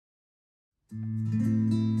Any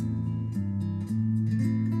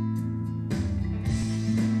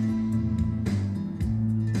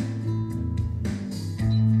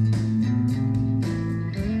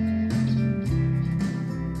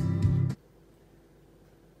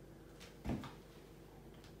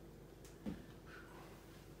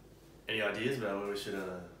ideas about where we should,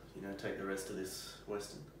 you know, take the rest of this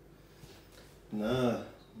Western? No.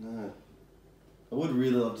 I would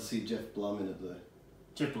really love to see Jeff Blum in it though.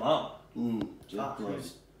 Jeff Blum? Jeff Blum.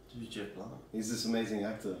 Who's Jeff Blum? He's this amazing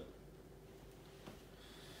actor.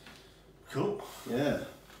 Cool. Yeah.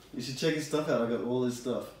 You should check his stuff out. I got all his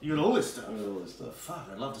stuff. You got all this stuff? I got all his stuff. Fuck,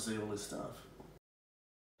 I'd love to see all this stuff.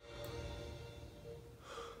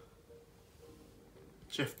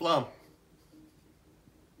 Jeff Blum.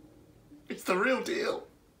 It's the real deal.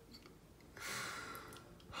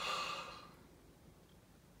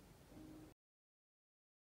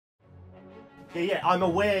 Yeah, I'm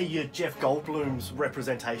aware you're Jeff Goldblum's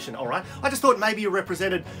representation, alright? I just thought maybe you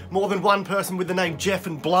represented more than one person with the name Jeff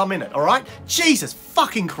and Blum in it, alright? Jesus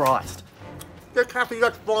fucking Christ. Yeah, Kathy,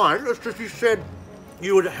 that's fine. It's just you said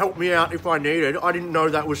you would help me out if I needed. I didn't know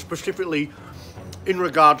that was specifically in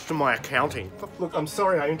regards to my accounting. Look, I'm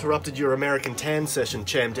sorry I interrupted your American Tan session,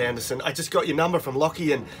 Cham Danderson. I just got your number from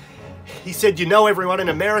Lockie and he said you know everyone in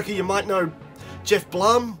America. You might know Jeff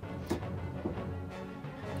Blum.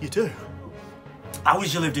 You do. I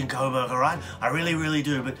wish you lived in Coburg, alright? I really, really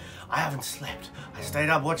do, but I haven't slept. I stayed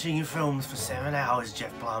up watching your films for 7 hours,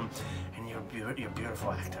 Jeff Blum, and you're a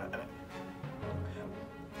beautiful actor.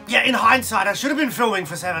 Yeah, in hindsight, I should have been filming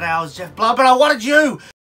for 7 hours, Jeff Blum, but I wanted you!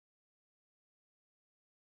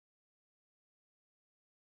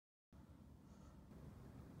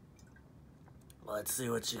 Let's see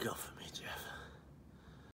what you got for me, Jeff.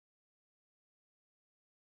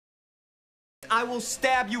 I will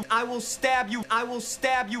stab you, I will stab you, I will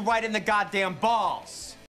stab you right in the goddamn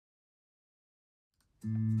balls.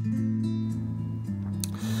 You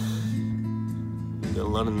got a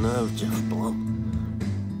lot of nerve, Jeff Blum.